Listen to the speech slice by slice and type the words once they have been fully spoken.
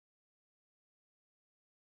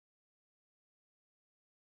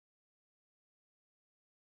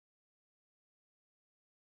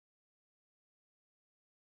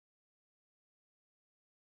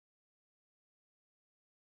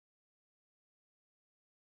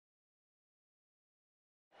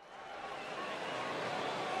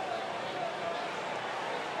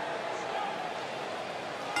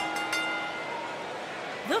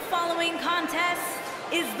following contest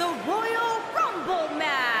is the Royal Rumble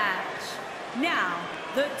match. Now,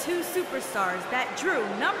 the two superstars that drew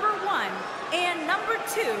number 1 and number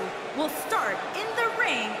 2 will start in the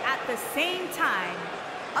ring at the same time.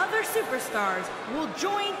 Other superstars will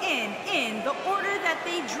join in the order that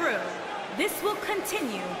they drew. This will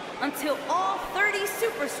continue until all 30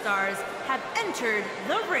 superstars have entered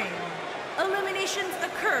the ring. Eliminations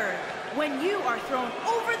occur when you are thrown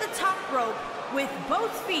over the top rope with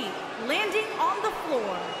both feet landing on the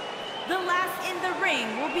floor. The last in the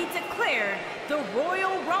ring will be declared the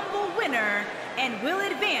Royal Rumble winner and will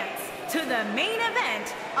advance to the main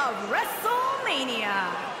event of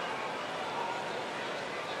WrestleMania.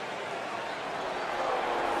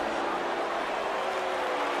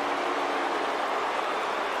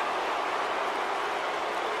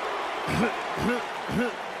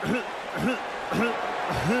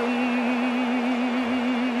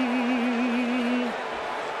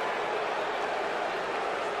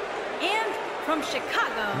 And from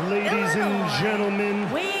Chicago, ladies Illinois, and gentlemen,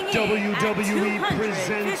 WWE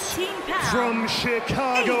presents from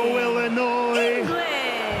Chicago, Illinois, English,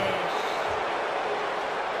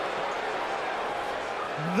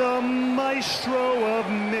 the maestro of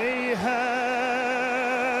mayhem,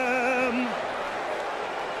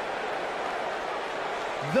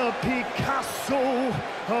 the Picasso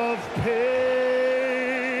of pain,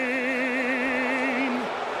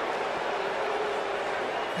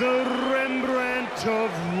 the Rembrandt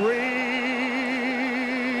of rage,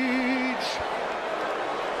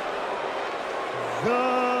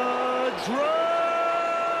 the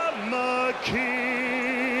Drama King.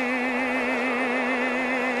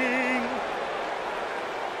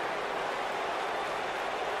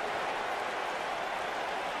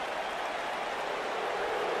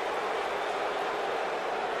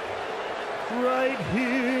 Right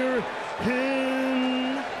here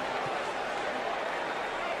in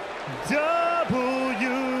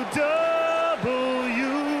WW.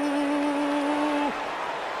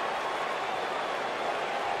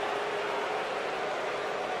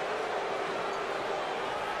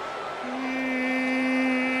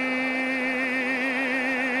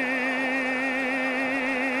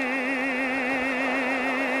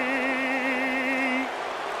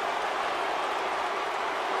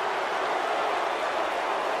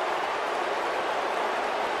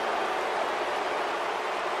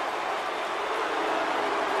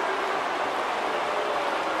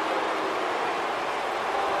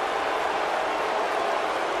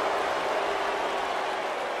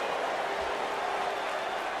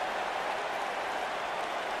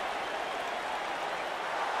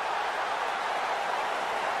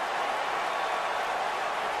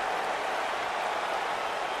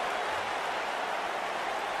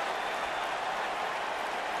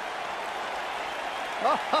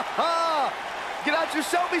 Get out your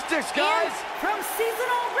selfie sticks, guys! and from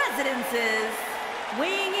seasonal residences,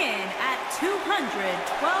 weighing in at 212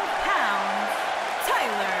 pounds,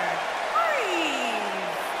 Tyler Breeze.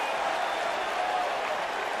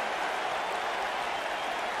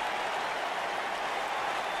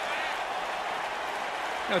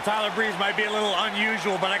 You know, Tyler Breeze might be a little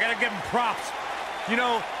unusual, but I gotta give him props. You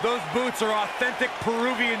know, those boots are authentic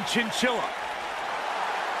Peruvian chinchilla.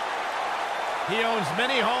 He owns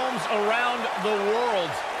many homes around the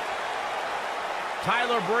world.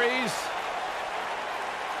 Tyler Breeze,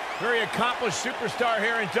 very accomplished superstar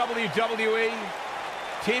here in WWE,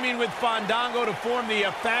 teaming with Fandango to form the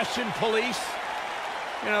Fashion Police.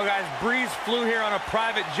 You know, guys, Breeze flew here on a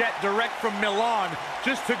private jet direct from Milan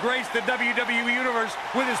just to grace the WWE Universe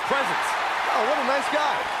with his presence. Oh, what a nice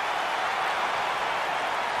guy.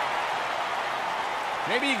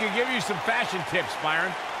 Maybe he could give you some fashion tips,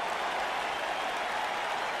 Byron.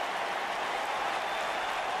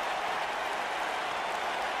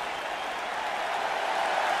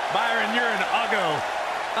 Byron, you're an uggo.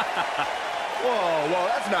 Whoa,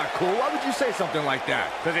 that's not cool. Why would you say something like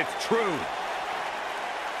that? Because it's true.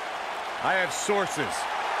 I have sources.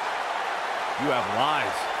 You have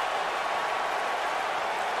lies.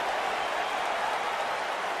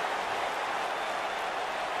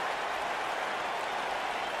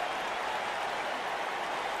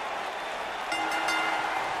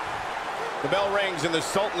 The bell rings and the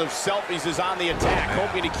Sultan of Selfies is on the attack,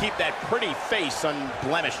 hoping to keep that pretty face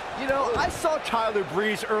unblemished. You know, I saw Tyler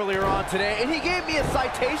Breeze earlier on today, and he gave me a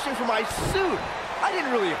citation for my suit. I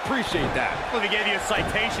didn't really appreciate that. Well, if he gave you a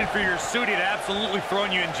citation for your suit, he'd absolutely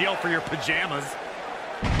thrown you in jail for your pajamas.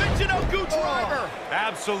 Michinoku driver!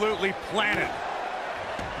 Absolutely planted.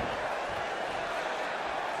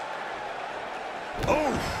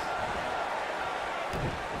 Oh!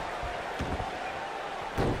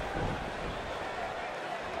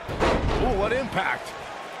 what impact.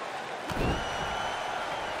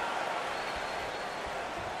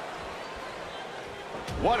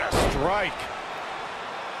 What a strike.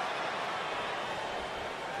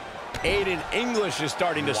 Aiden English is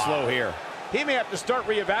starting to slow here. He may have to start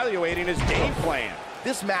reevaluating his game plan.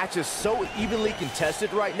 This match is so evenly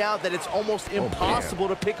contested right now that it's almost impossible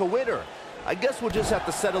to pick a winner. I guess we'll just have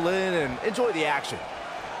to settle in and enjoy the action.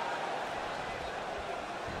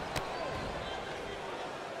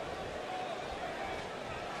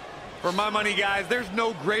 For my money, guys, there's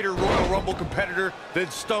no greater Royal Rumble competitor than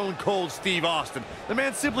Stone Cold Steve Austin. The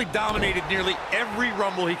man simply dominated nearly every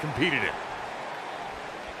Rumble he competed in.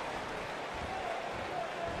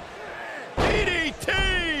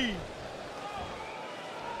 DDT!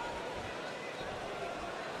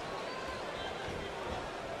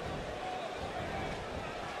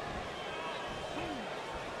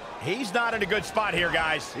 He's not in a good spot here,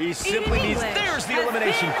 guys. He simply needs... There's the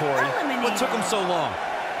elimination, Corey. What took him so long?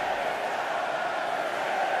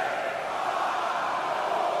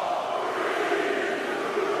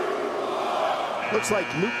 Looks like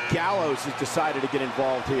Luke Gallows has decided to get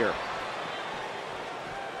involved here.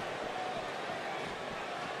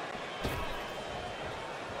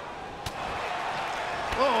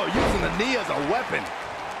 Oh, using the knee as a weapon.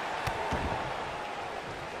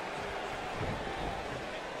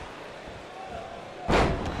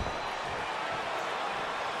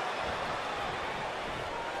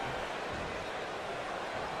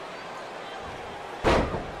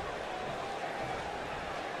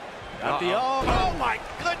 Oh my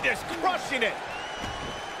goodness, crushing it.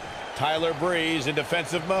 Tyler Breeze in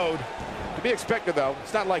defensive mode. To be expected, though.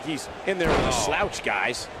 It's not like he's in there with a slouch,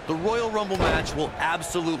 guys. The Royal Rumble match will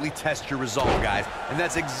absolutely test your resolve, guys, and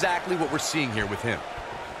that's exactly what we're seeing here with him.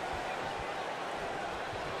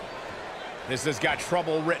 This has got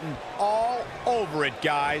trouble written all over it,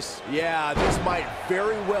 guys. Yeah, this might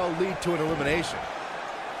very well lead to an elimination.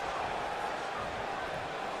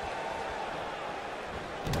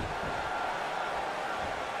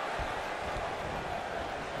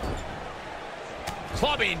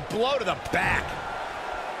 Clubbing blow to the back.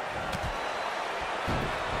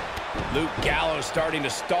 Luke Gallows starting to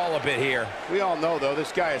stall a bit here. We all know, though,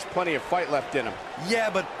 this guy has plenty of fight left in him. Yeah,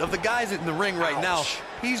 but of the guys in the ring right now,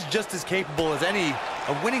 he's just as capable as any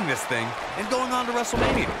of winning this thing and going on to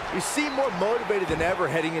WrestleMania. You seem more motivated than ever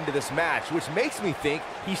heading into this match, which makes me think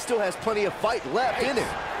he still has plenty of fight left in him.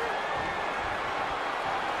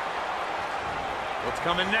 What's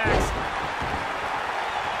coming next?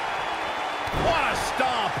 What a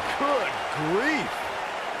stomp. Good grief.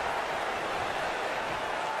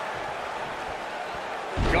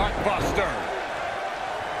 Gutbuster.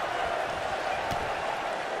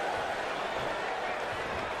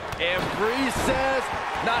 And Breeze says,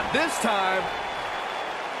 not this time.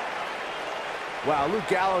 Wow, Luke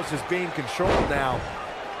Gallows is being controlled now.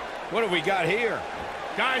 What have we got here?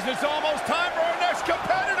 Guys, it's almost time for our next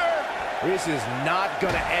competitor. This is not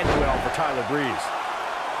going to end well for Tyler Breeze.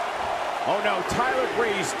 Oh no, Tyler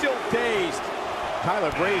Breeze still dazed.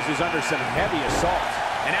 Tyler Breeze is under some heavy assault.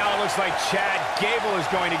 And now it looks like Chad Gable is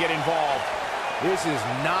going to get involved. This is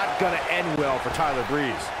not going to end well for Tyler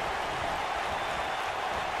Breeze.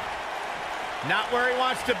 Not where he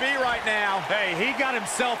wants to be right now. Hey, he got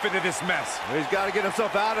himself into this mess. He's got to get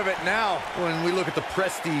himself out of it now. When we look at the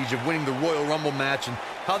prestige of winning the Royal Rumble match and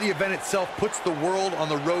how the event itself puts the world on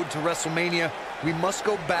the road to WrestleMania, we must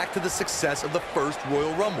go back to the success of the first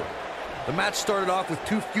Royal Rumble. The match started off with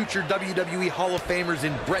two future WWE Hall of Famers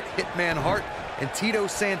in Bret Hitman Hart and Tito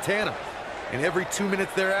Santana. And every 2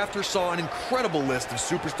 minutes thereafter saw an incredible list of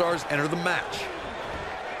superstars enter the match.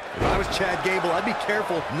 If I was Chad Gable, I'd be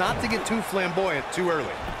careful not to get too flamboyant too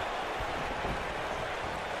early.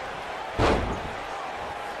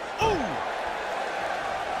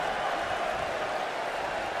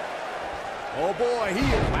 Oh boy, he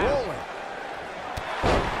is rolling.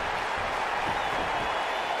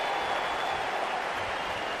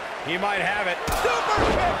 He might have it. Super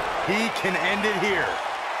kick! He can end it here.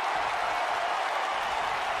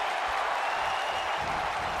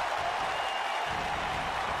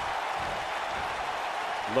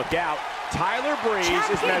 Look out. Tyler Breeze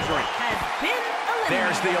is measuring.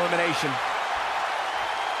 There's the elimination.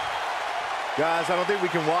 Guys, I don't think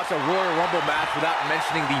we can watch a Royal Rumble match without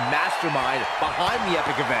mentioning the mastermind behind the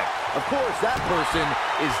epic event. Of course, that person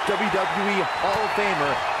is WWE Hall of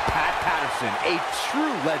Famer Pat Patterson, a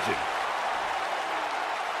true legend.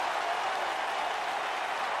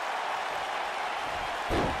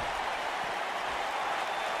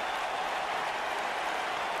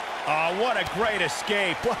 Oh, what a great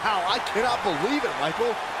escape. Wow, I cannot believe it,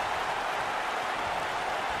 Michael.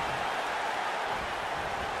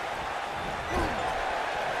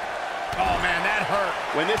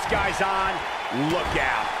 When this guy's on, look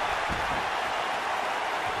out.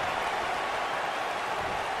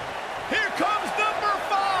 Here comes number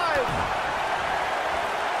 5.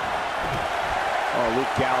 Oh,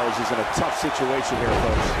 Luke Gallows is in a tough situation here,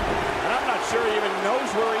 folks. And I'm not sure he even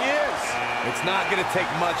knows where he is. It's not going to take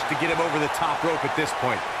much to get him over the top rope at this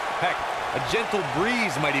point. Heck, a gentle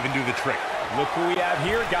breeze might even do the trick. Look who we have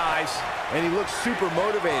here, guys. And he looks super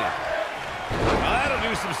motivated. Well, that'll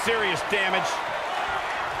do some serious damage.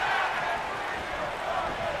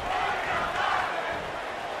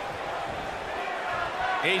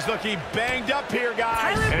 He's looking banged up here,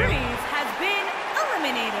 guys. Tyler Breeze has been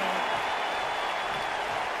eliminated.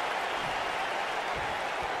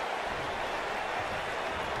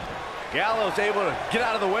 Gallows able to get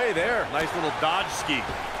out of the way there. Nice little dodge ski.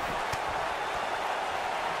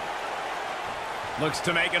 Looks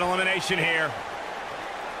to make an elimination here.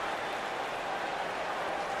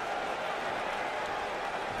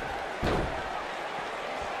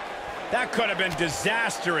 That could have been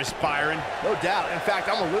disastrous, Byron. No doubt. In fact,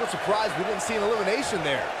 I'm a little surprised we didn't see an elimination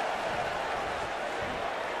there.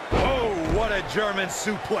 Oh, what a German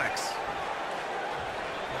suplex.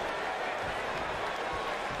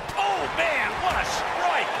 Oh, man, what a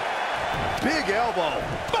strike. Big elbow.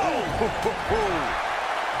 Boom.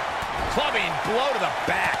 Clubbing blow to the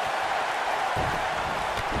back.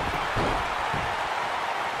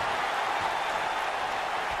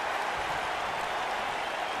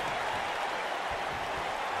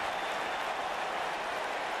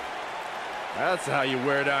 That's how you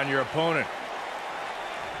wear down your opponent.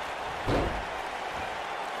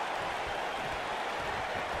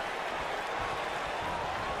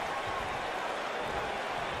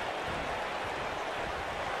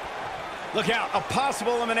 Look out, a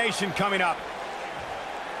possible elimination coming up.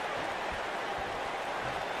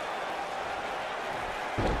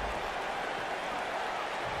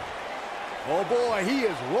 Oh boy, he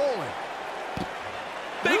is rolling.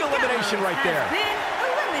 Big elimination right there. Has been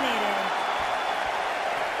eliminated.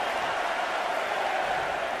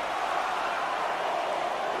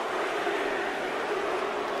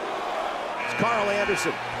 It's Carl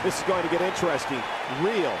Anderson. This is going to get interesting.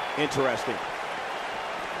 Real interesting.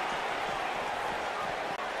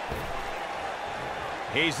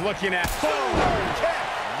 He's looking at...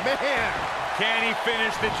 Man, Can he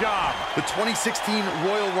finish the job? the 2016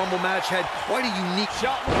 Royal Rumble match had quite a unique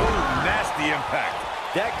shot. Nasty impact.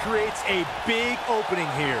 That creates a big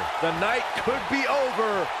opening here. The night could be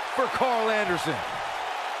over for Carl Anderson.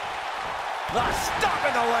 The stop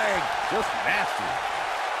in the leg. Just nasty.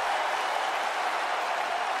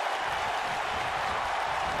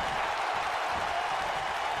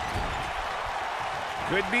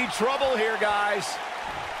 Could be trouble here, guys.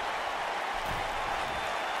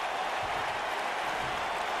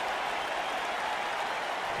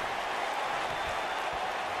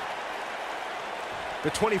 The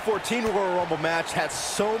 2014 Royal Rumble match had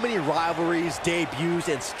so many rivalries, debuts,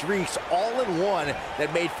 and streaks all in one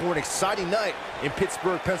that made for an exciting night in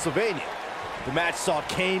Pittsburgh, Pennsylvania. The match saw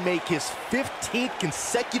Kane make his 15th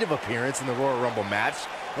consecutive appearance in the Royal Rumble match,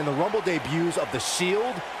 and the Rumble debuts of The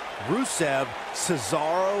Shield, Rusev,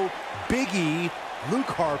 Cesaro, Big E, Luke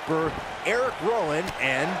Harper, Eric Rowan,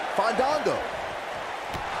 and Fandango.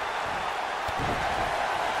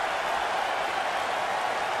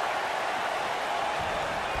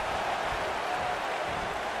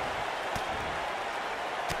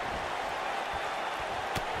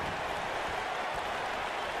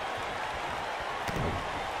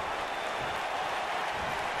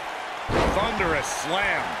 Thunderous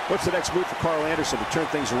slam. What's the next move for Carl Anderson to turn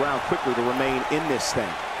things around quickly to remain in this thing?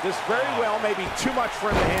 This very well may be too much for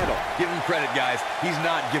him to handle. Give him credit, guys. He's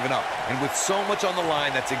not giving up. And with so much on the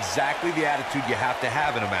line, that's exactly the attitude you have to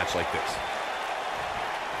have in a match like this.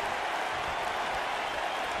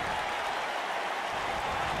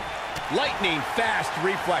 Lightning fast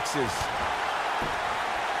reflexes.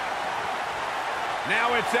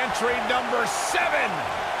 Now it's entry number 7.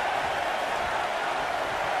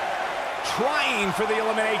 Trying for the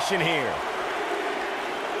elimination here.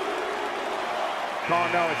 Oh,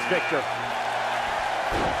 no, it's Victor.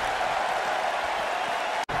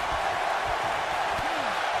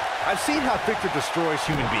 I've seen how Victor destroys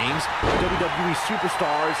human beings. WWE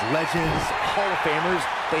superstars, legends, Hall of Famers,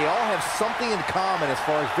 they all have something in common as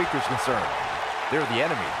far as Victor's concerned. They're the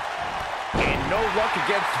enemy. And no luck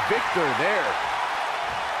against Victor there.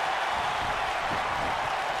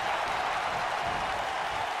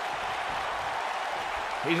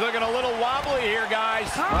 He's looking a little wobbly here, guys.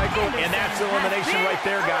 Michael, and that's elimination right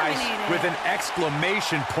there, guys. With an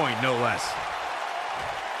exclamation point, no less.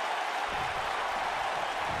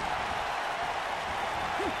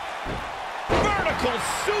 Ankle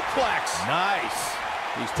suplex. Nice.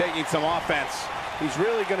 He's taking some offense. He's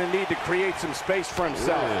really going to need to create some space for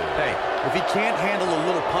himself. Hey, if he can't handle a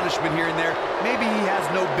little punishment here and there, maybe he has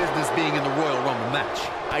no business being in the Royal Rumble match.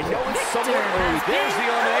 I know it's somewhat early. There's the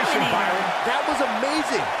elimination, Byron. That was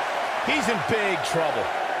amazing. He's in big trouble.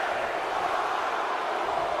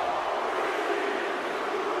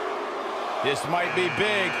 This might be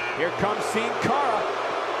big. Here comes Sin Cara.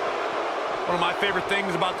 One of my favorite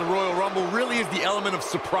things about the Royal Rumble really is the element of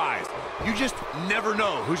surprise. You just never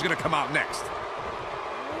know who's going to come out next.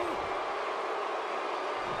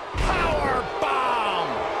 Power bomb.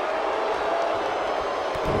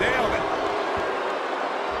 Nailed it.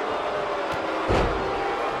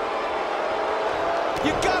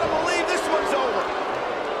 You gotta believe this one's over.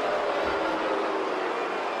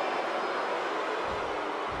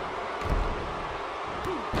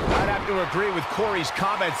 I'd have to agree with Corey's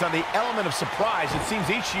comments on the element of surprise. It seems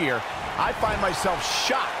each year I find myself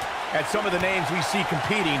shocked at some of the names we see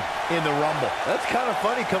competing in the Rumble. That's kind of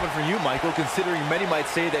funny coming from you, Michael, considering many might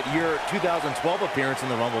say that your 2012 appearance in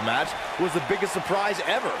the Rumble match was the biggest surprise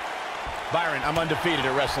ever. Byron, I'm undefeated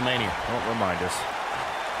at WrestleMania. Don't remind us.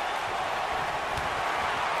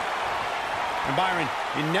 And Byron,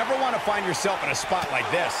 you never want to find yourself in a spot like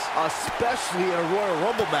this. Especially in a Royal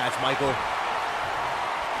Rumble match, Michael.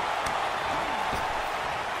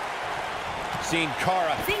 Sin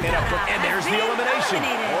Cara, and there's the elimination.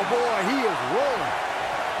 Oh boy, he is rolling.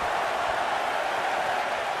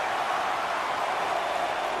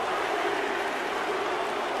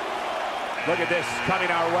 Look at this coming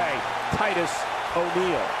our way. Titus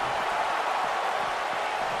O'Neil.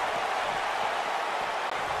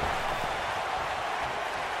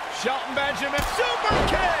 Shelton Benjamin, super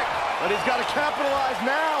kick! But he's got to capitalize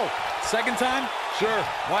now. Second time? Sure,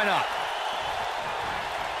 why not?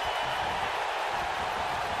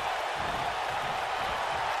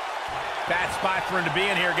 Bad spot for him to be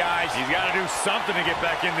in here, guys. He's got to do something to get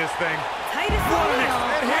back in this thing. Titus O'Neil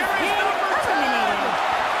And here has is been eliminated.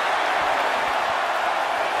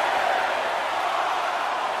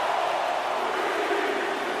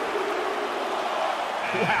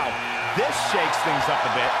 Wow, this shakes things up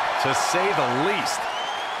a bit, To say the least.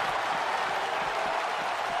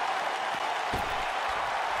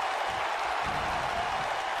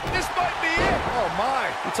 this might be it. Oh my.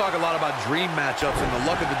 We talk a lot about dream matchups and the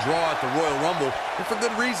luck of the draw at the Royal Rumble, and for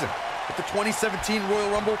good reason. At the 2017 Royal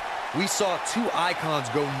Rumble, we saw two icons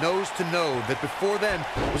go nose-to-nose that before then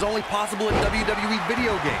was only possible in WWE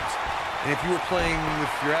video games. And if you were playing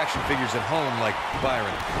with your action figures at home like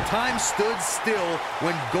Byron, time stood still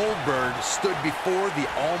when Goldberg stood before the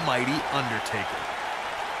almighty Undertaker.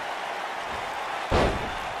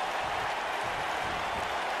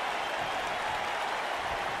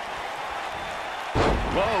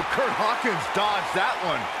 Whoa, Kurt Hawkins dodged that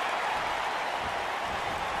one.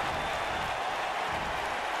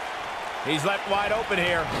 He's left wide open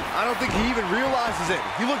here. I don't think he even realizes it.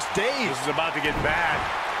 He looks dazed. This is about to get bad.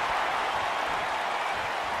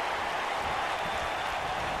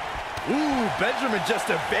 Ooh, Benjamin just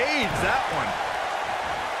evades that one.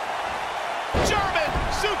 German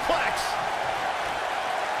suplex.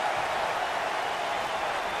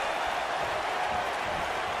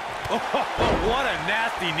 Oh, what a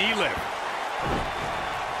nasty knee lift.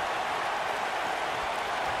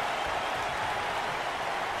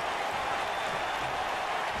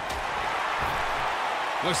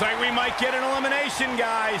 Looks like we might get an elimination,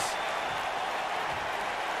 guys.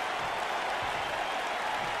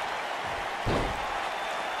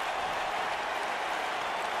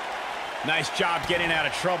 Nice job getting out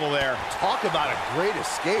of trouble there. Talk about a great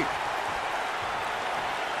escape.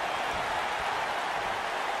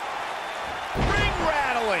 Ring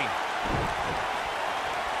rattling.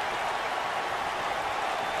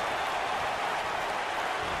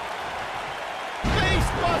 Face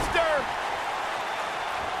buster.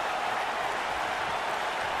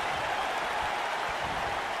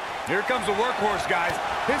 Here comes the workhorse, guys.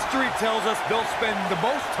 History tells us they'll spend the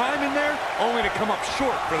most time in there only to come up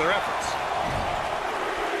short for their efforts.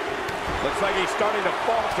 Looks like he's starting to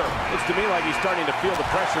falter. Looks to me like he's starting to feel the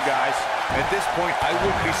pressure, guys. At this point, I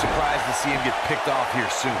wouldn't be surprised to see him get picked off here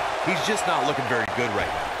soon. He's just not looking very good right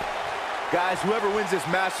now. Guys, whoever wins this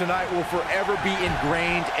match tonight will forever be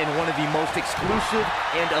ingrained in one of the most exclusive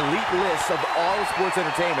and elite lists of all of sports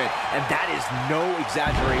entertainment, and that is no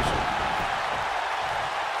exaggeration.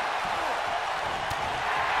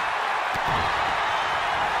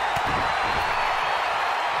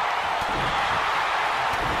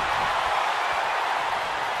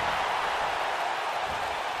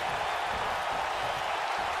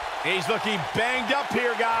 He's looking banged up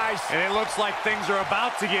here, guys. And it looks like things are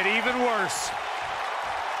about to get even worse.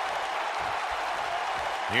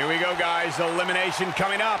 Here we go, guys. Elimination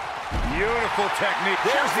coming up. Beautiful technique.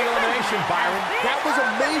 There's the elimination, Byron. That was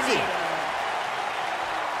amazing.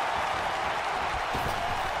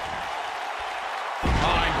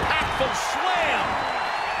 Oh, impactful slam.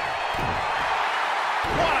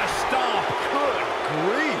 What a stomp. Good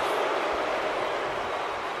grief.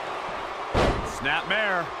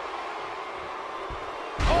 Snapmare.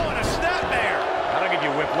 Oh, and a snapmare. That'll give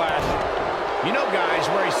you whiplash. You know, guys,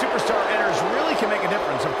 where a superstar enters really can make a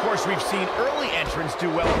difference. Of course, we've seen early entrants do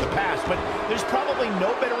well in the past, but there's probably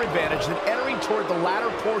no better advantage than entering toward the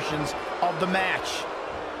latter portions of the match.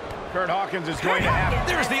 Kurt Hawkins is going to have...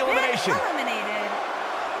 There's the elimination.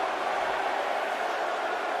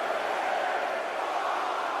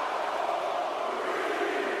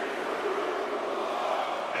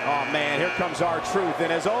 Oh, man, here comes R-Truth.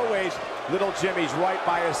 And as always, little Jimmy's right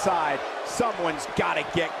by his side. Someone's got to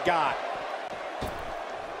get got.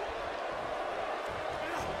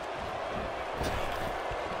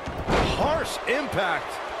 Harsh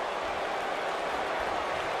impact.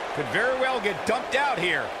 Could very well get dumped out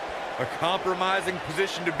here. A compromising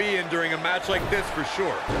position to be in during a match like this for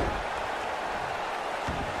sure.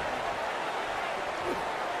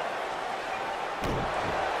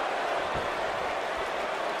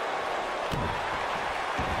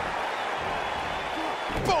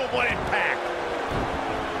 Boom, what impact.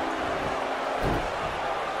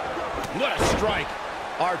 What a strike.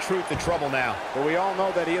 R-Truth in trouble now. But we all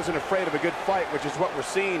know that he isn't afraid of a good fight, which is what we're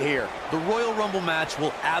seeing here. The Royal Rumble match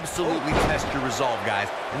will absolutely test your resolve, guys.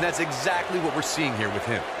 And that's exactly what we're seeing here with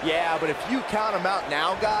him. Yeah, but if you count him out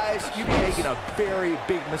now, guys, you'd be making a very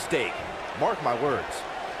big mistake. Mark my words.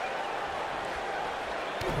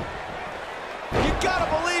 You gotta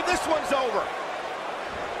believe this one's over.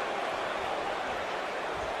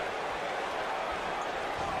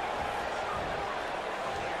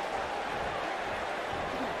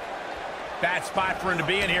 Bad spot for him to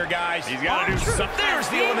be in here, guys. He's got to do something. There's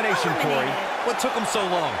the elimination, Corey. What took him so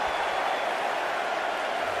long?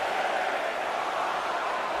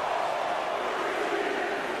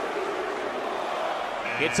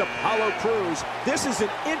 It's Apollo Crews. This is an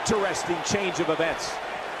interesting change of events.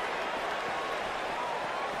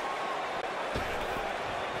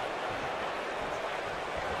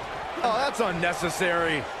 Oh, that's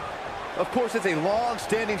unnecessary. Of course, it's a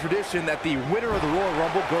long-standing tradition that the winner of the Royal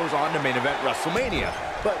Rumble goes on to main event WrestleMania.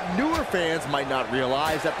 But newer fans might not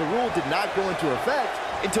realize that the rule did not go into effect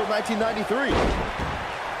until 1993.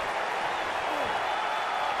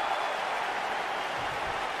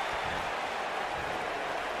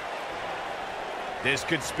 This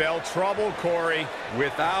could spell trouble, Corey.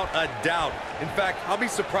 Without a doubt. In fact, I'll be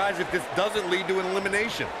surprised if this doesn't lead to an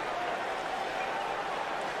elimination.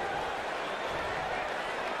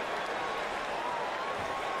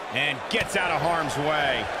 And gets out of harm's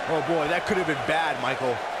way. Oh boy, that could have been bad,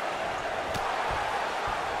 Michael.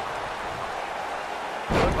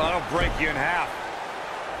 That'll break you in half.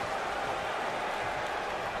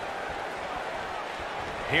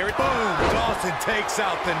 Here it Boom! Dawson takes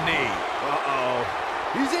out the knee. Uh-oh.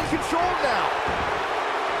 He's in control now.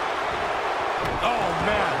 Oh,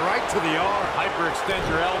 man, right to the arm. Hyperextend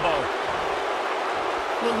your elbow.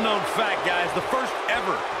 Little known fact, guys, the first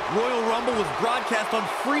ever Royal Rumble was broadcast on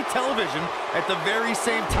free television at the very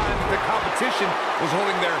same time that the competition was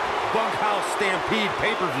holding their Bunkhouse Stampede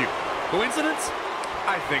pay-per-view. Coincidence?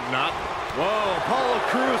 I think not. Whoa, Apollo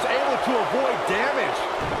Crews able to avoid damage.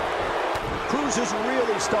 Crews is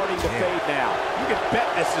really starting to fade now. You can bet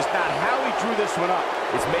this is not how he drew this one up.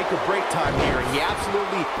 It's make or break time here, and he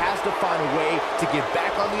absolutely has to find a way to get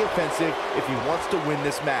back on the offensive if he wants to win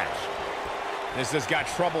this match. This has got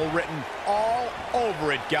trouble written all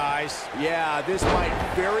over it, guys. Yeah, this might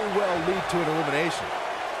very well lead to an elimination.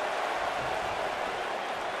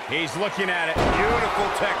 He's looking at it. Beautiful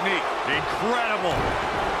technique. Incredible.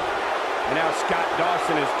 And now Scott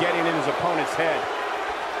Dawson is getting in his opponent's head.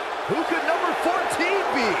 Who could number 14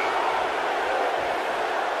 be?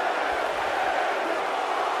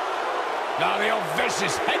 Now the old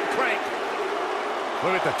vicious head crank.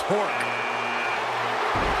 Look at the torque.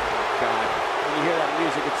 God, when you hear that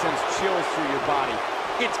music, it sends chills through your body.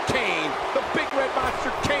 It's Kane. The big red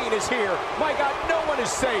monster Kane is here. My God, no one is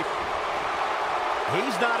safe.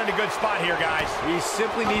 He's not in a good spot here, guys. He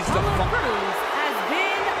simply needs to... Apollo Crews has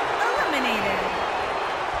been eliminated.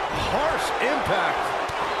 Harsh impact.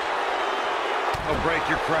 He'll break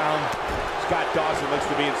your crown. Scott Dawson looks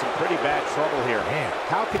to be in some pretty bad trouble here. Man.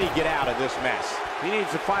 How can he get out of this mess? He needs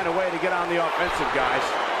to find a way to get on the offensive, guys.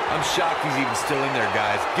 I'm shocked he's even still in there,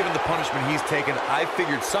 guys. Given the punishment he's taken, I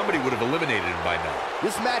figured somebody would have eliminated him by now.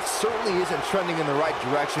 This match certainly isn't trending in the right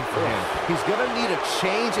direction for him. He's going to need a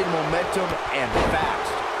change in momentum and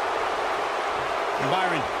fast. And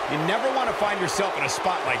Byron, you never want to find yourself in a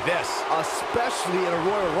spot like this. Especially in a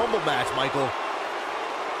Royal Rumble match, Michael.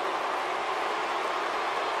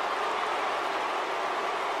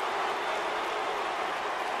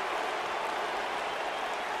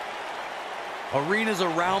 Arenas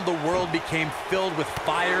around the world became filled with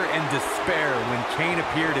fire and despair when Kane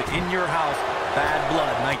appeared at In Your House, Bad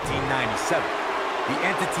Blood 1997. The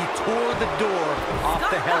entity tore the door off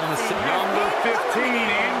the Hell in a Cell. Number 15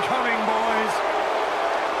 incoming, boys.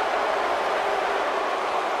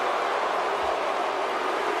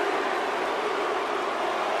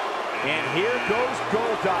 And here goes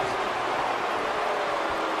Goldust.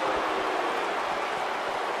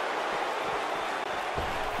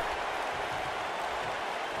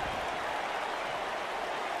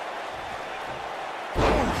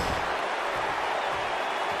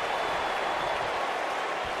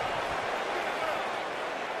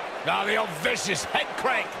 Now the old vicious head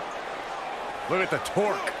crank. Look at the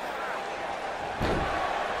torque.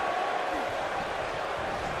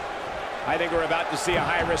 I think we're about to see a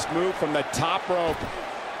high-risk move from the top rope.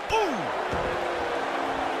 Ooh!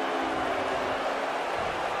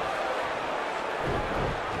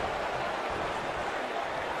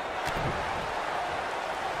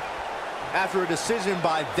 After a decision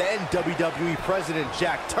by then WWE President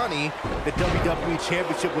Jack Tunney, the WWE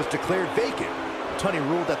Championship was declared vacant. Tunney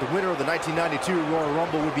ruled that the winner of the 1992 Royal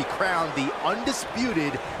Rumble would be crowned the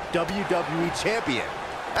undisputed WWE Champion.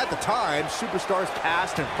 At the time, superstars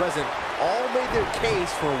past and present all made their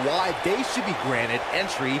case for why they should be granted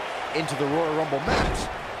entry into the Royal Rumble match.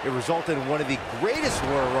 It resulted in one of the greatest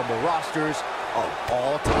Royal Rumble rosters of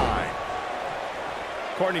all time.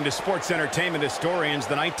 According to sports entertainment historians,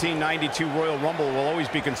 the 1992 Royal Rumble will always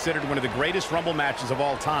be considered one of the greatest Rumble matches of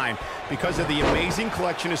all time because of the amazing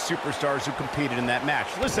collection of superstars who competed in that match.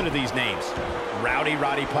 Listen to these names: Rowdy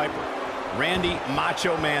Roddy Piper, Randy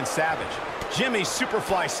Macho Man Savage, Jimmy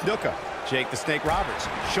Superfly Snuka, Jake the Snake Roberts,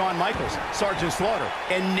 Shawn Michaels, Sergeant Slaughter,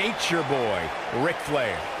 and Nature Boy Ric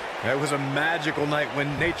Flair. It was a magical night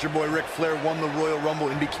when Nature Boy Ric Flair won the Royal Rumble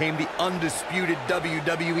and became the undisputed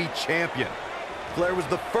WWE Champion. Flair was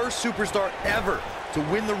the first superstar ever to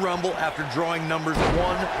win the Rumble after drawing numbers 1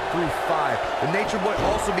 through 5. The Nature Boy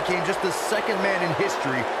also became just the second man in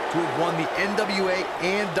history to have won the NWA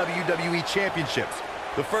and WWE Championships.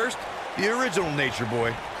 The first, the original Nature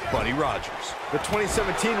Boy, Buddy Rogers. The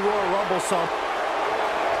 2017 Royal Rumble song.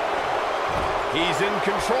 He's in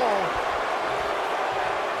control.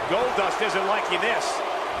 Goldust isn't liking this.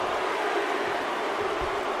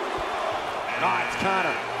 It's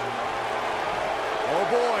Connor. Oh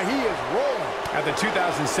boy, he is rolling. At the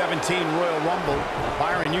 2017 Royal Rumble,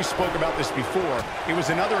 Byron, you spoke about this before. It was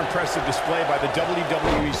another impressive display by the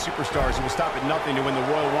WWE superstars who will stop at nothing to win the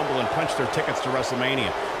Royal Rumble and punch their tickets to WrestleMania.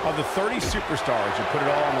 Of the 30 superstars who put it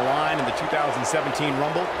all on the line in the 2017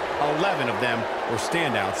 Rumble, 11 of them were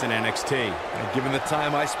standouts in NXT. And given the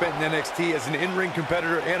time I spent in NXT as an in-ring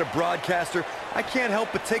competitor and a broadcaster, I can't help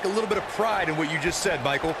but take a little bit of pride in what you just said,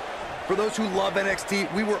 Michael. For those who love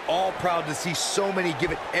NXT, we were all proud to see so many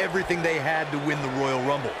give it everything they had to win the Royal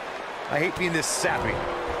Rumble. I hate being this sappy.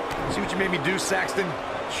 See what you made me do, Saxton?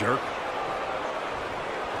 Jerk.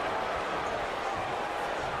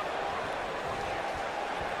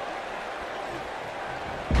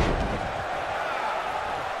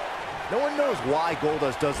 No one knows why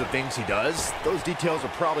Goldust does the things he does. Those details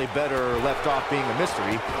are probably better left off being a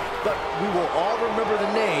mystery. But we will all remember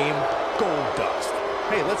the name Goldust.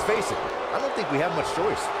 Hey, let's face it, I don't think we have much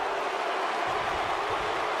choice.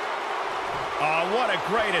 Oh, what a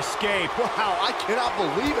great escape. Wow, I cannot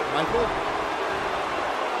believe it, Michael.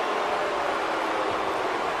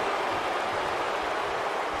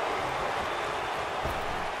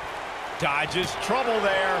 Dodges trouble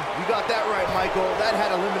there. You got that right, Michael. That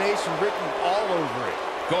had elimination written all over it.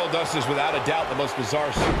 Goldust is without a doubt the most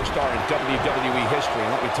bizarre superstar in WWE history.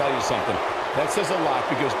 And let me tell you something, that says a lot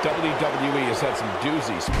because WWE has had some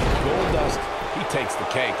doozies. Goldust, he takes the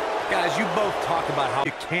cake. Guys, you both talk about how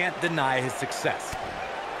you can't deny his success.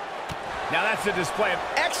 Now that's a display of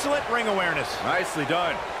excellent ring awareness. Nicely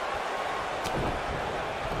done.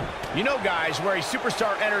 You know, guys, where a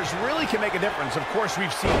superstar enters really can make a difference. Of course,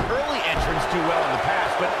 we've seen early entrants do well in the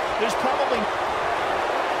past, but there's probably...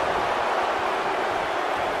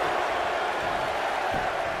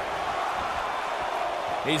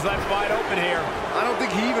 He's left wide open here. I don't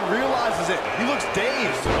think he even realizes it. He looks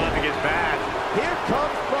dazed. It's about to get bad. Here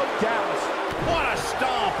comes from Dallas. What a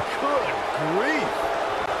stomp. Good grief.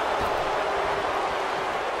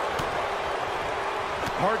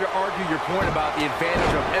 Hard to argue your point about the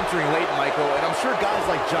advantage of entering late, Michael, and I'm sure guys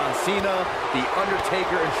like John Cena, The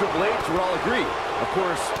Undertaker, and Triple H would all agree. Of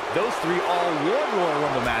course, those three all won Royal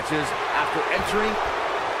Rumble matches after entering.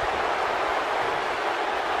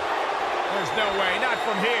 There's no way, not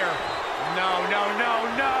from here. No, no, no,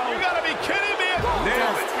 no. You gotta be kidding me.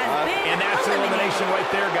 Nailed it. And that's an elimination right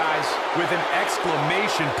there, guys, with an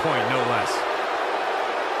exclamation point, no less.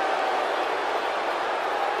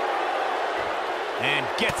 And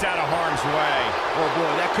gets out of harm's way. Oh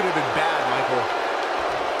boy, that could have been bad, Michael.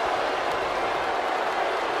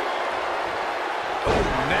 Oh,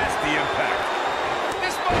 nasty impact.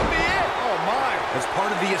 This might be it. Oh, my. As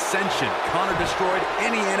part of the Ascension, Connor destroyed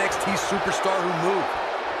any NXT superstar who moved.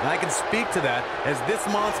 And I can speak to that as this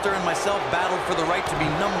monster and myself battled for the right to be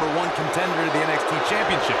 #1 contender to the NXT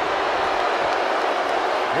Championship.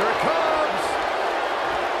 Here it comes.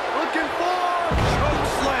 Looking for choke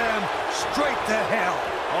slam straight to hell.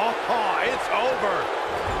 Oh, it's over.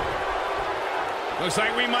 Looks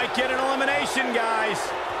like we might get an elimination, guys.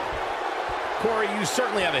 Corey, you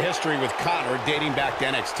certainly have a history with Connor dating back to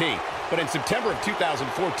NXT. But in September of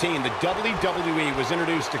 2014, the WWE was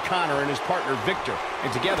introduced to Connor and his partner Victor.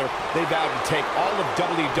 And together, they vowed to take all of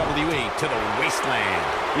WWE to the wasteland.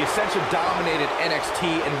 The Ascension dominated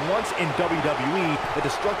NXT, and once in WWE, the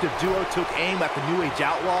destructive duo took aim at the New Age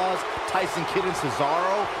Outlaws, Tyson Kidd and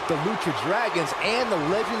Cesaro, the Lucha Dragons, and the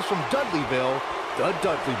legends from Dudleyville, the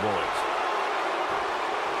Dudley Boys.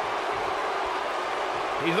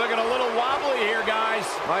 He's looking a little wobbly here, guys.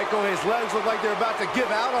 Michael, his legs look like they're about to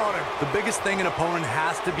give out on him. The biggest thing an opponent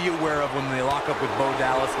has to be aware of when they lock up with Bo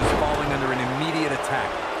Dallas is falling under an immediate attack.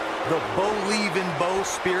 The Bo-leave-in-Bo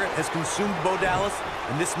spirit has consumed Bo Dallas,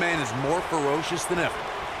 and this man is more ferocious than ever.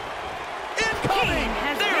 Incoming!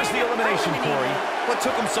 There's the elimination, Corey. What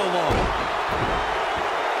took him so long?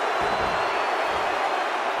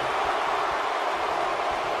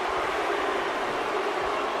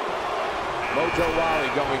 Mojo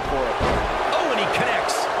Rawley going for it. Oh, and he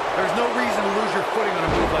connects. There's no reason to lose your footing on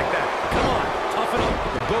a move like that. Come on, toughen up.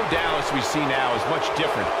 The Bo Dallas we see now is much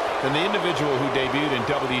different than the individual who debuted in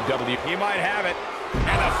WWE. He might have it.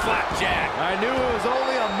 And a flapjack. I knew it was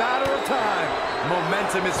only a matter of time.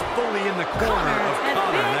 Momentum is fully in the corner of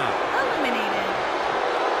Connor now. Eliminated.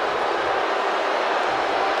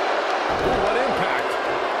 Ooh, what impact.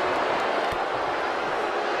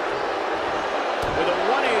 With a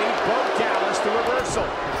 180, Bo Dallas the reversal.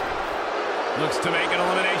 Looks to make an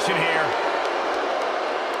elimination here.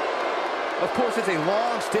 Of course, it's a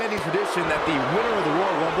long-standing tradition that the winner of the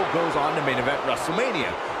Royal Rumble goes on to main event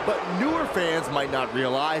WrestleMania. But newer fans might not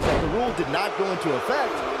realize that the rule did not go into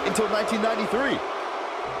effect until 1993.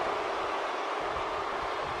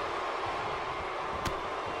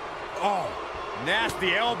 Oh,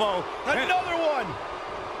 nasty elbow. Another one.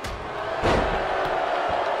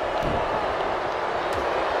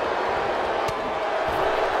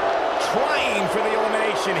 Trying for the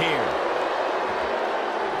elimination here.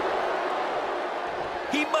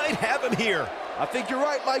 He might have him here. I think you're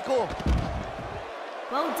right, Michael.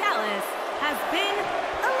 Bo Dallas has been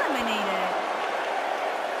eliminated.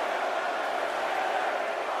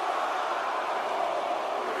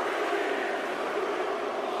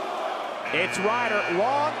 It's Ryder.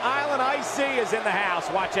 Long Island IC is in the house.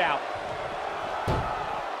 Watch out.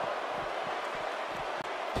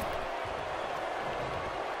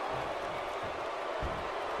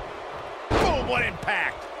 Boom, what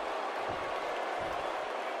impact.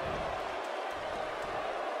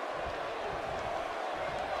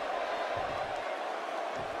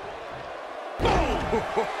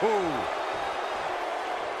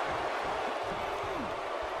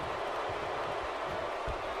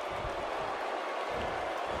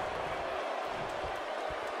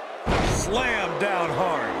 Slam down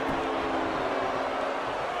hard.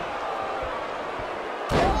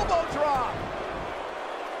 Elbow drop.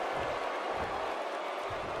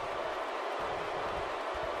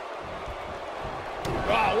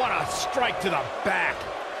 Oh, what a strike to the back.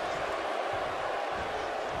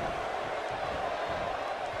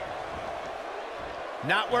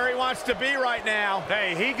 Not where he wants to be right now.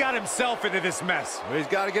 Hey, he got himself into this mess. He's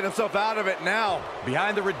got to get himself out of it now.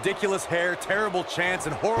 Behind the ridiculous hair, terrible chants,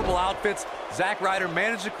 and horrible outfits, Zack Ryder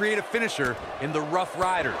managed to create a finisher in the Rough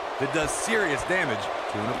Rider that does serious damage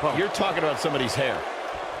to an opponent. You're talking about somebody's hair.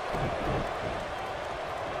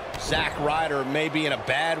 Zack Ryder may be in a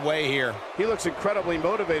bad way here. He looks incredibly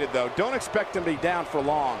motivated, though. Don't expect him to be down for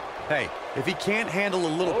long. Hey, if he can't handle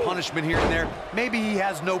a little punishment here and there, maybe he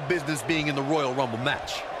has no business being in the Royal Rumble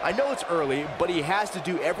match. I know it's early, but he has to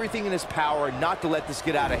do everything in his power not to let this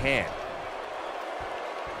get out of hand.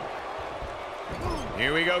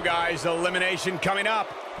 Here we go, guys. Elimination coming up.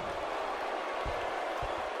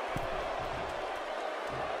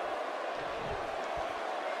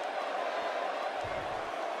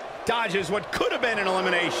 Dodges what could have been an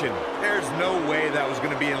elimination. There's no way that was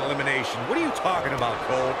going to be an elimination. What are you talking about,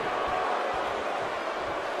 Cole?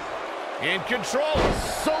 In control.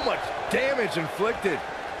 So much damage inflicted.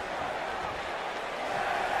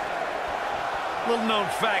 Little known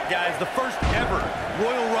fact, guys, the first ever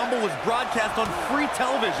Royal Rumble was broadcast on free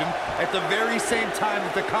television at the very same time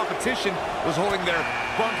that the competition was holding their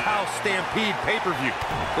Bunkhouse Stampede pay-per-view.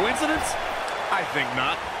 Coincidence? I think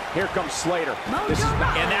not. Here comes Slater. This is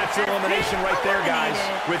and that's an elimination right there, guys.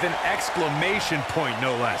 With an exclamation point,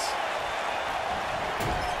 no less.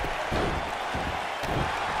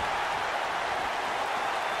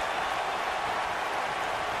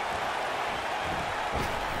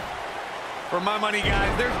 For my money,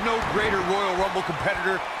 guys, there's no greater Royal Rumble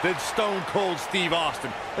competitor than Stone Cold Steve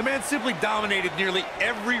Austin. The man simply dominated nearly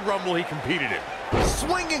every Rumble he competed in.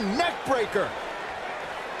 Swinging neck breaker.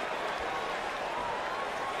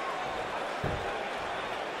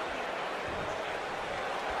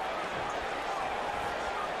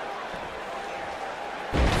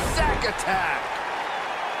 Sack attack.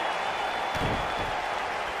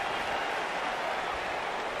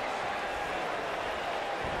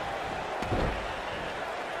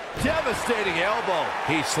 Devastating elbow.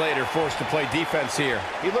 Heath Slater forced to play defense here.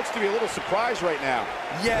 He looks to be a little surprised right now.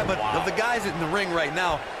 Yeah, but of the guys in the ring right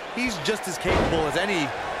now, he's just as capable as any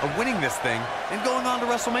of winning this thing and going on to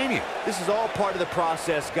WrestleMania. This is all part of the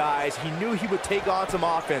process, guys. He knew he would take on some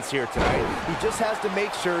offense here tonight. He just has to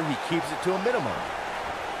make sure he keeps it to a minimum.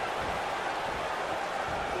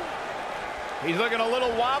 He's looking a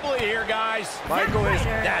little wobbly here, guys. Michael is.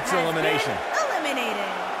 That's elimination. Eliminated.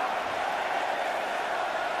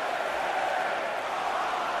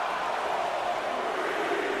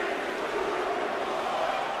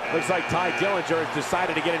 Looks like Ty Dillinger has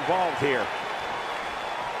decided to get involved here.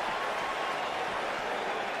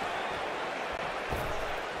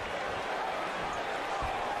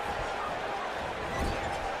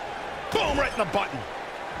 Boom, right in the button.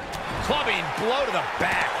 Clubbing blow to the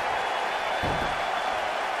back.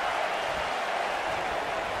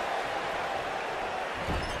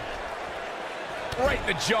 Right in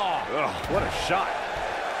the jaw. Ugh, what a shot.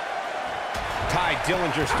 Ty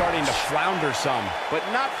Dillinger starting to flounder some. But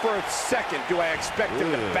not for a second do I expect him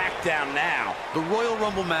to back down now. The Royal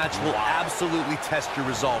Rumble match will absolutely test your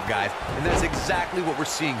resolve, guys, and that's exactly what we're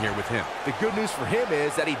seeing here with him. The good news for him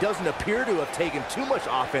is that he doesn't appear to have taken too much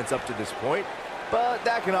offense up to this point, but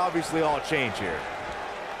that can obviously all change here.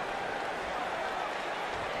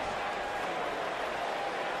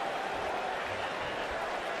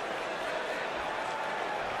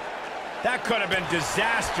 That could have been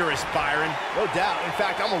disastrous, Byron. No doubt. In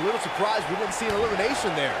fact, I'm a little surprised we didn't see an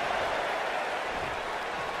elimination there.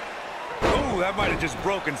 Ooh, that might have just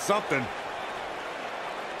broken something.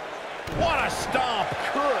 What a stomp.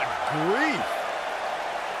 Good grief.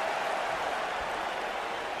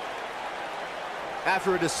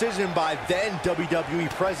 After a decision by then WWE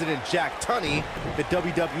President Jack Tunney, the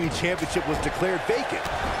WWE Championship was declared vacant.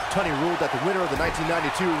 Tunney ruled that the winner of the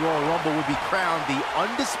 1992 Royal Rumble would be crowned the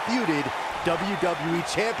undisputed WWE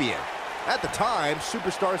Champion. At the time,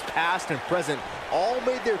 superstars past and present all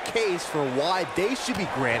made their case for why they should be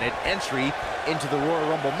granted entry into the Royal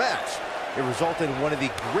Rumble match. It resulted in one of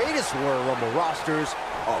the greatest Royal Rumble rosters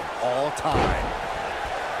of all time.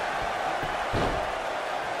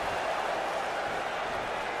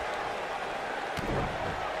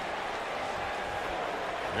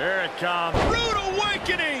 Here it comes. Rude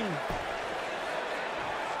awakening!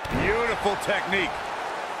 Beautiful technique.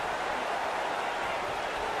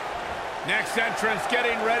 Next entrance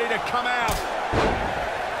getting ready to come out.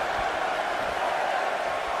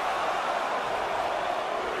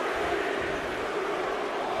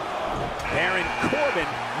 Baron Corbin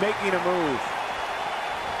making a move.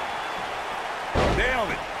 Nailed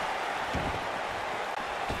it.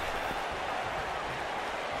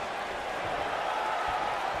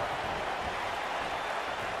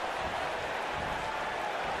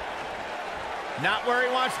 Not where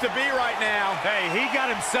he wants to be right now. Hey, he got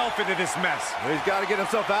himself into this mess. He's got to get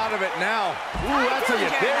himself out of it now. Ooh, that's how you.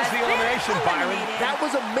 There's the elimination, Byron. That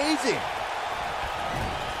was amazing.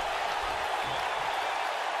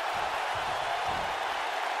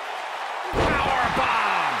 Power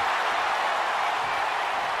bomb.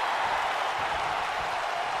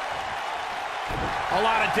 A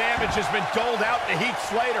lot of damage has been doled out to Heath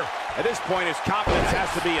Slater. At this point, his confidence has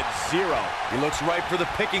to be at 0. He looks ripe for the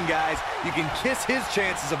picking, guys. You can kiss his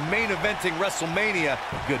chances of main eventing WrestleMania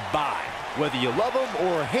goodbye. Whether you love him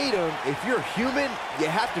or hate him, if you're human, you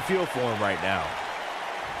have to feel for him right now.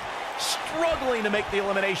 Struggling to make the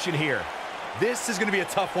elimination here. This is going to be a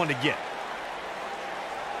tough one to get.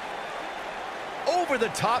 Over the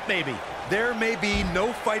top, maybe. There may be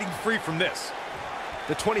no fighting free from this.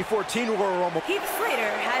 The 2014 Royal Rumble. Heath Slater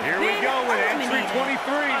has Here been we go with entry eliminated.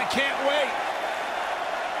 23. I can't wait.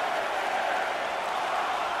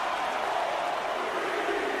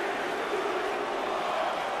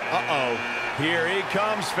 Uh-oh. Here he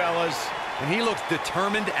comes, fellas. And he looks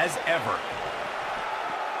determined as ever.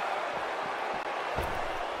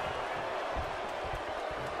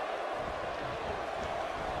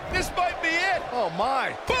 This might be it. Oh,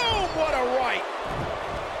 my. Boom, what a right.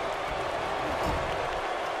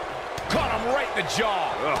 Caught him right in the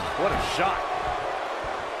jaw. Ugh, what a shot.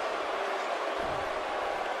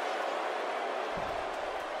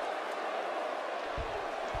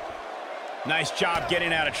 Nice job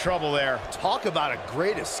getting out of trouble there. Talk about a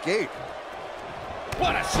great escape.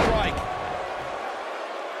 What a strike.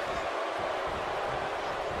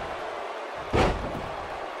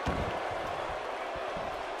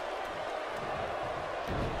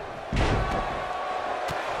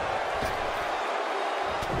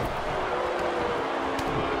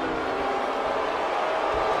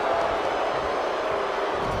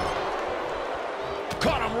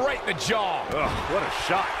 Caught him right in the jaw. Ugh, what a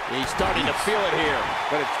shot. He's starting to feel it here,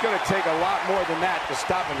 but it's going to take a lot more than that to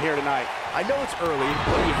stop him here tonight. I know it's early,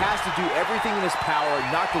 but he has to do everything in his power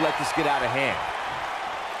not to let this get out of hand.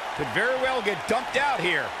 Could very well get dumped out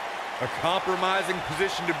here. A compromising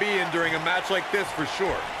position to be in during a match like this for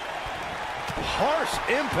sure. Harsh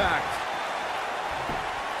impact.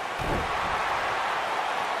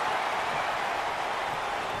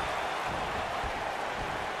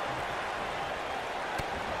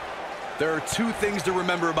 There are two things to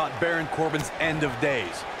remember about Baron Corbin's end of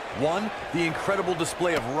days. One, the incredible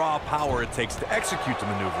display of raw power it takes to execute the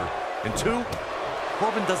maneuver. And two,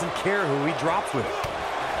 Corbin doesn't care who he drops with it.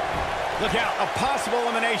 Look out, a possible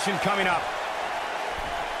elimination coming up.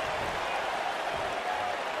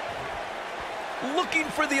 Looking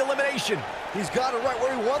for the elimination. He's got it right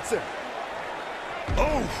where he wants it.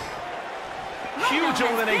 Oh, huge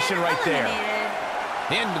elimination right there. Eliminated.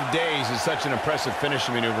 The End of Days is such an impressive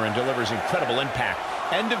finishing maneuver and delivers incredible impact.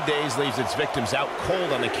 End of Days leaves its victims out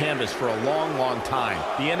cold on the canvas for a long, long time.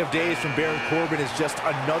 The End of Days from Baron Corbin is just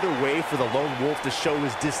another way for the Lone Wolf to show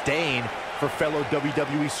his disdain for fellow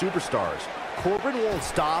WWE superstars. Corbin won't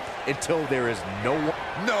stop until there is no one.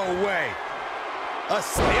 No way. The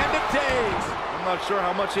End of Days. I'm not sure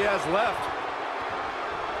how much he has left.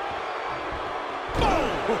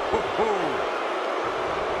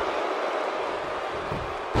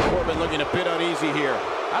 Corbin looking a bit uneasy here.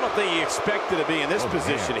 I don't think he expected to be in this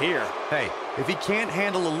position here. Hey, if he can't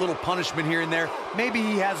handle a little punishment here and there, maybe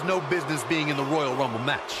he has no business being in the Royal Rumble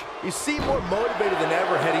match. You seem more motivated than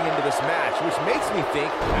ever heading into this match, which makes me think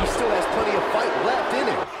he still has plenty of fight left in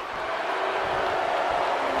him.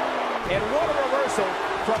 And what a reversal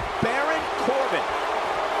from Baron Corbin.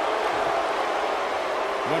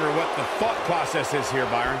 Wonder what the thought process is here,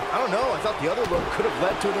 Byron. I don't know. I thought the other look could have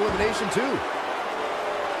led to an elimination too.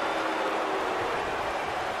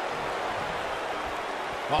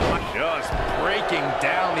 Oh, just breaking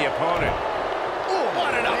down the opponent. Oh,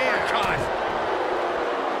 what an uppercut.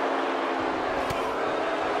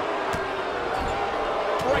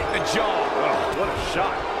 Right in the jaw. Oh, what a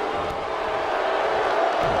shot.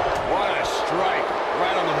 What a strike.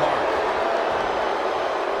 Right on the mark.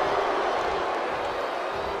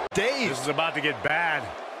 Dave. This is about to get bad.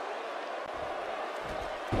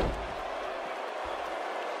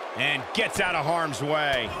 And gets out of harm's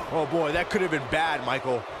way. Oh boy, that could have been bad,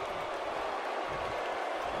 Michael.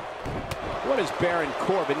 What does Baron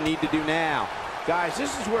Corbin need to do now? Guys,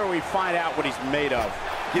 this is where we find out what he's made of.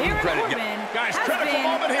 Give him Baron credit. Corbin Guys, has critical been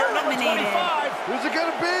moment here, number eliminated. 25. Who's it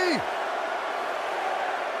gonna be?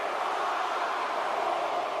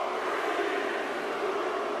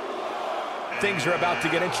 Things are about to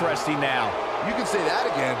get interesting now. You can say that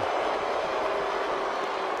again.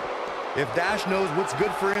 If Dash knows what's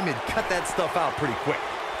good for him, he'd cut that stuff out pretty quick.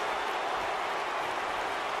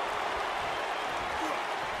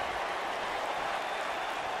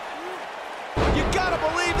 You gotta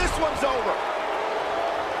believe this one's over.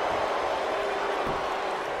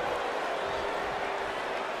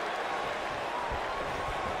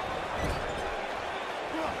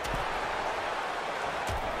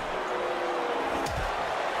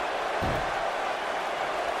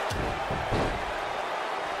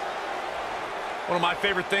 of my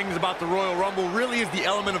favorite things about the Royal Rumble really is the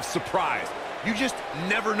element of surprise. You just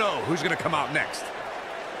never know who's going to come out next.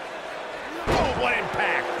 Oh, what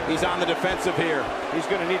impact! He's on the defensive here. He's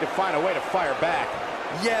going to need to find a way to fire back.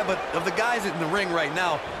 Yeah, but of the guys in the ring right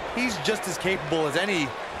now, he's just as capable as any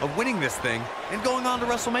of winning this thing and going on to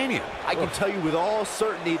WrestleMania. I can tell you with all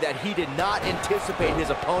certainty that he did not anticipate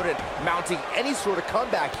his opponent mounting any sort of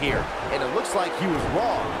comeback here, and it looks like he was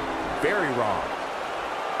wrong. Very wrong.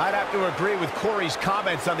 I'd have to agree with Corey's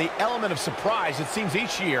comments on the element of surprise. It seems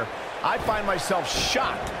each year I find myself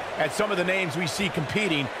shocked at some of the names we see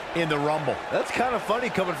competing in the Rumble. That's kind of funny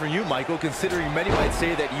coming from you, Michael, considering many might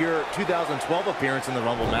say that your 2012 appearance in the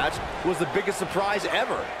Rumble match was the biggest surprise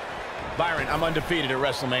ever. Byron, I'm undefeated at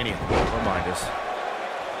WrestleMania. Remind us.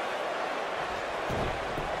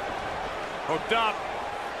 Hooked up.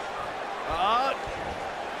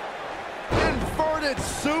 Inverted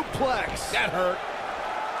suplex. That hurt.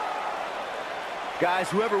 Guys,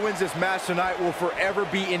 whoever wins this match tonight will forever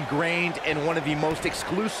be ingrained in one of the most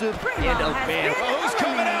exclusive and advanced. Well, who's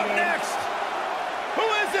coming out next? Who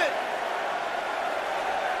is it?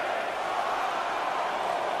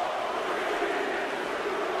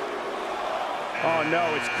 Oh,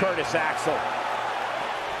 no, it's Curtis Axel.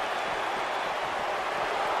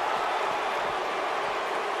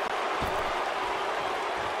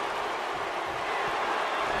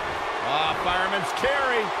 Fireman's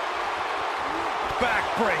carry.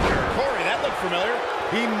 Backbreaker. Corey, that looked familiar.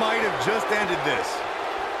 He might have just ended this.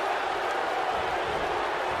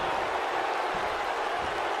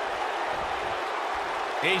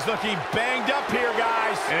 He's looking banged up here,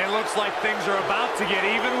 guys. And it looks like things are about to get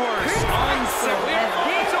even worse.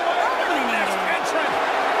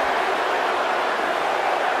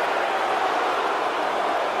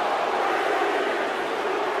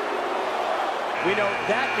 We know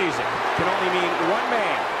that music can only mean one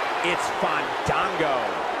man. It's Fandango.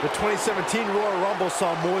 The 2017 Royal Rumble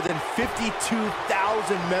saw more than 52,000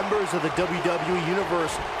 members of the WWE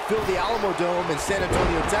Universe fill the Alamo Dome in San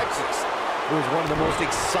Antonio, Texas. It was one of the most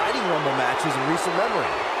exciting Rumble matches in recent memory.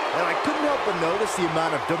 And I couldn't help but notice the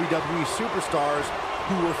amount of WWE superstars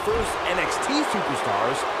who were first NXT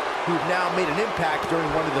superstars who've now made an impact during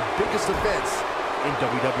one of the biggest events in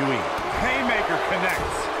WWE. Haymaker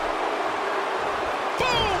connects.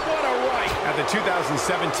 Boom! What a right! At the 2017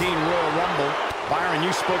 Royal Rumble, Byron,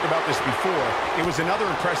 you spoke about this before. It was another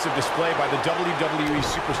impressive display by the WWE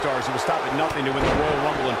superstars who will stop at nothing to win the Royal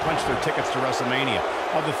Rumble and punch their tickets to WrestleMania.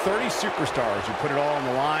 Of the 30 superstars who put it all on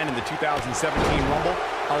the line in the 2017 Rumble,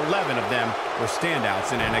 11 of them were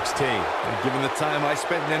standouts in NXT. And given the time I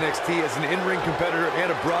spent in NXT as an in-ring competitor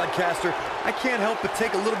and a broadcaster, I can't help but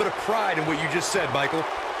take a little bit of pride in what you just said, Michael.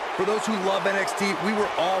 For those who love NXT, we were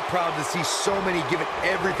all proud to see so many give it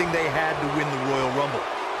everything they had to win the Royal Rumble.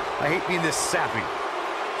 I hate being this sappy.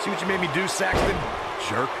 See what you made me do, Saxton?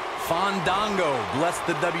 Jerk. Fandango blessed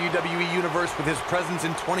the WWE Universe with his presence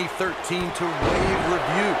in 2013 to rave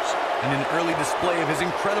reviews. In an early display of his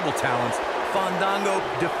incredible talents, Fandango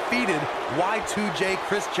defeated Y2J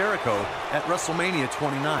Chris Jericho at WrestleMania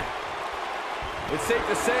 29. It's safe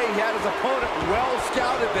to say he had his opponent well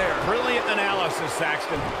scouted there. Brilliant analysis,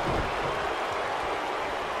 Saxton.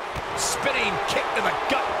 Spinning kick to the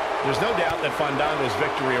gut. There's no doubt that Fandango's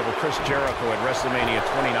victory over Chris Jericho at WrestleMania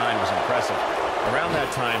 29 was impressive. Around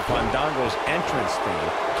that time, Fandango's entrance theme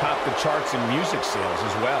topped the charts in music sales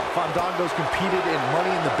as well. Fandango's competed in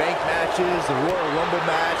Money in the Bank matches, the Royal Rumble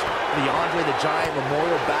match, the Andre the Giant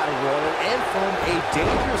Memorial Battle Royal, and formed a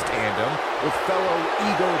dangerous tandem with fellow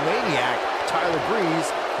egomaniac Tyler Breeze,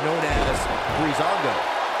 known as Breezango.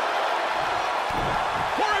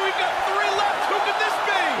 Corey, we've got 3 left. Who could this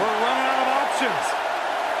be? We're running out of options.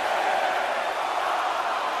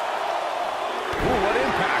 Ooh, what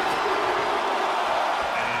impact.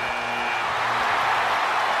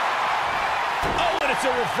 Oh, and it's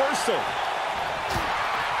a reversal.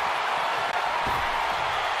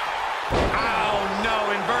 Oh,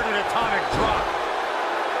 no. Inverted atomic drop.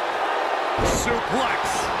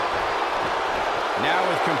 Suplex. Now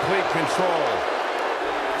with complete control.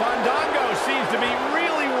 Fandango seems to be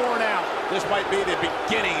really worn out. This might be the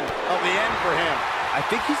beginning of the end for him. I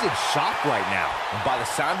think he's in shock right now. And by the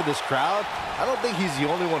sound of this crowd, I don't think he's the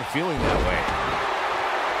only one feeling that way.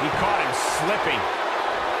 He caught him slipping.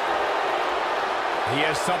 He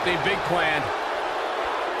has something big planned.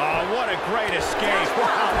 Oh, what a great escape.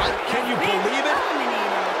 Wow. Can you believe it?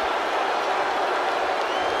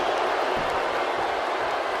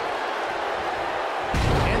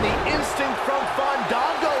 And the instinct from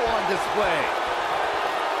Fandango on display.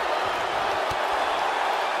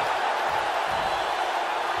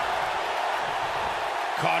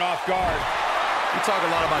 Caught off guard. We talk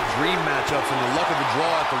a lot about dream matchups and the luck of the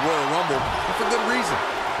draw at the Royal Rumble, and for good reason.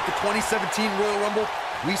 At the 2017 Royal Rumble,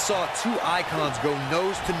 we saw two icons go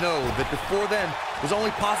nose-to-nose that before then was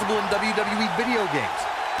only possible in WWE video games.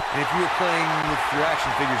 And if you were playing with your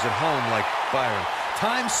action figures at home like Byron,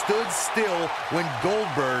 time stood still when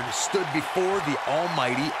Goldberg stood before the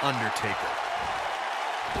almighty Undertaker.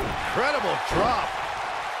 Incredible drop.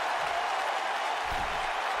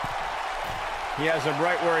 He has him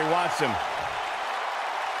right where he wants him.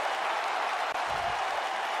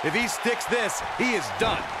 If he sticks this, he is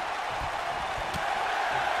done.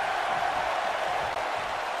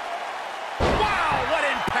 Wow, what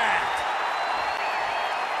impact!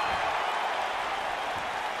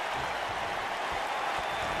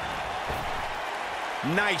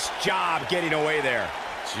 Nice job getting away there.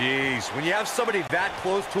 Jeez, when you have somebody that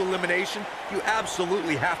close to elimination, you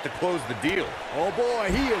absolutely have to close the deal. Oh boy,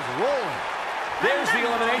 he is rolling. There's the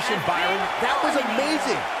elimination, Byron. That was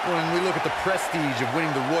amazing. When we look at the prestige of winning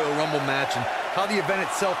the Royal Rumble match and how the event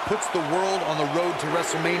itself puts the world on the road to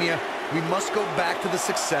WrestleMania, we must go back to the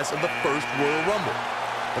success of the first Royal Rumble.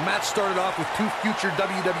 The match started off with two future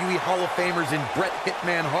WWE Hall of Famers in Bret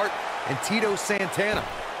Hitman Hart and Tito Santana.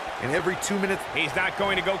 And every 2 minutes, He's not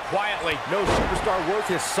going to go quietly. No superstar worth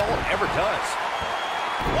his salt ever does.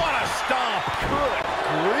 What a stomp. Good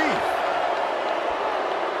grief.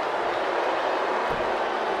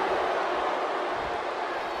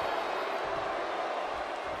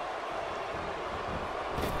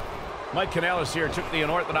 Mike Kanellis here took the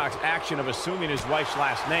unorthodox action of assuming his wife's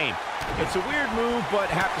last name. It's a weird move,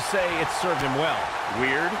 but have to say it served him well.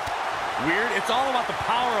 Weird? It's all about the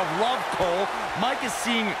power of love, Cole. Mike is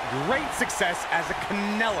seeing great success as a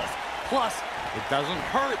Kanellis. Plus, it doesn't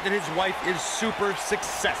hurt that his wife is super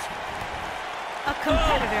successful. A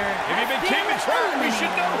competitor. If you've been keeping track, we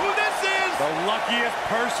should know who this is. The luckiest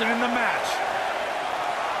person in the match.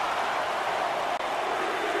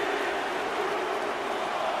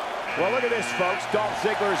 Well, look at this, folks. Dolph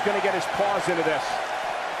Ziggler is going to get his paws into this.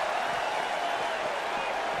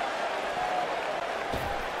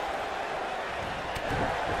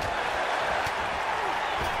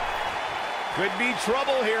 Could be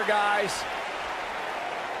trouble here, guys.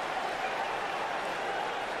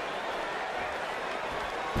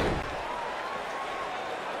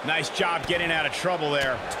 Nice job getting out of trouble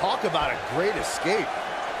there. Talk about a great escape.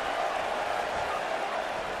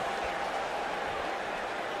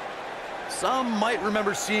 some might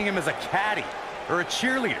remember seeing him as a caddy or a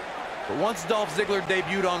cheerleader. But once Dolph Ziggler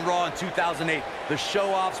debuted on Raw in 2008, the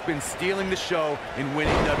show-off's been stealing the show and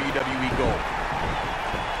winning WWE gold.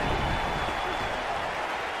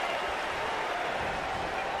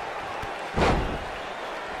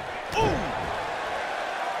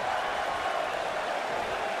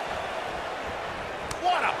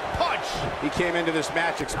 He came into this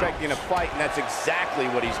match expecting a fight, and that's exactly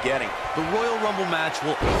what he's getting. The Royal Rumble match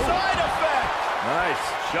will... Side effect! Nice.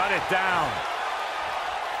 Shut it down.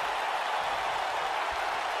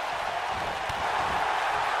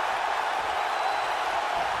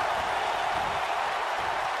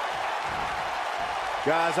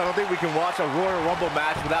 Guys, I don't think we can watch a Royal Rumble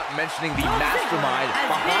match without mentioning the mastermind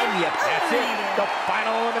behind the epic. That's it. The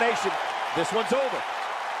final elimination. This one's over.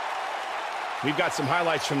 We've got some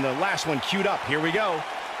highlights from the last one queued up. Here we go.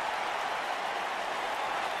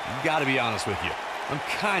 Gotta be honest with you. I'm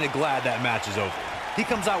kind of glad that match is over. He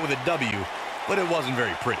comes out with a W, but it wasn't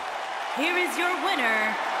very pretty. Here is your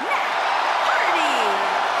winner, Matt Hardy.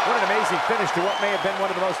 What an amazing finish to what may have been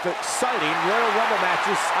one of the most exciting Royal Rumble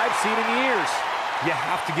matches I've seen in years. You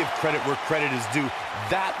have to give credit where credit is due.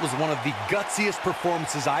 That was one of the gutsiest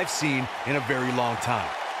performances I've seen in a very long time.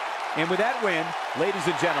 And with that win, ladies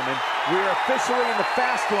and gentlemen, we are officially in the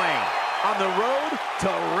fast lane on the road to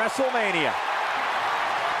WrestleMania.